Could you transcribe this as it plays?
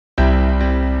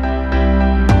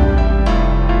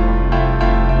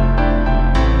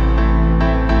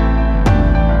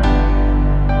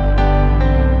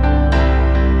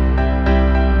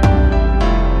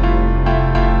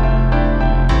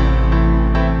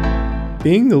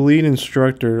Being the lead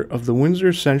instructor of the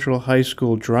Windsor Central High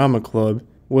School Drama Club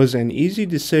was an easy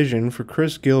decision for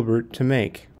Kris Gilbert to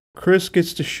make. Kris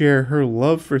gets to share her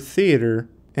love for theater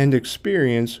and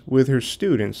experience with her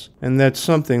students, and that's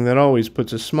something that always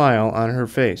puts a smile on her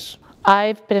face.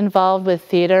 I've been involved with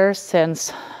theater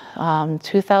since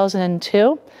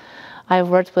 2002. I've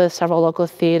worked with several local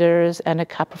theaters,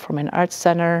 Endicott Performing Arts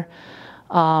Center,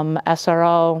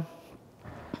 SRO,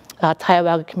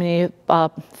 Tioga Community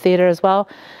Theater as well.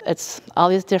 It's all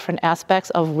these different aspects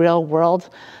of real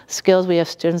world skills. We have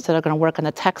students that are going to work on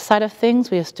the tech side of things.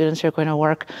 We have students who are going to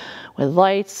work with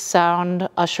lights, sound,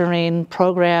 ushering,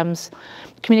 programs,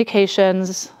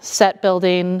 communications, set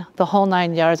building, the whole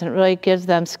 9 yards, and it really gives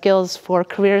them skills for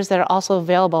careers that are also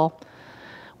available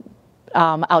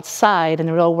outside in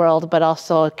the real world, but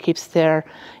also keeps their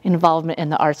involvement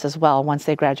in the arts as well once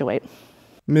they graduate.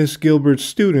 Ms. Gilbert's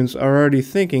students are already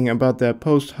thinking about that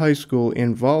post-high school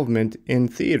involvement in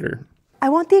theater. I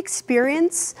want the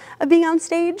experience of being on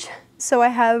stage, so I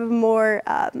have more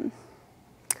of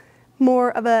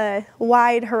a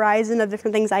wide horizon of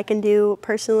different things I can do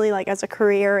personally, like as a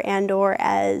career and or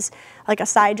as like a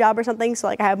side job or something, so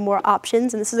like I have more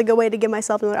options, and this is a good way to give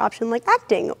myself another option like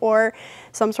acting or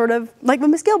some sort of like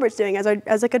what Miss Gilbert's doing as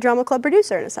like a drama club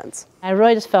producer in a sense. I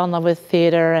really just fell in love with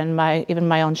theater, and even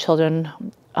my own children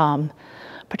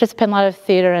participate in a lot of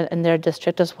theater in their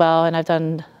district as well, and I've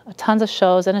done tons of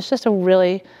shows, and it's just a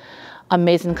really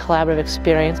amazing collaborative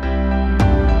experience.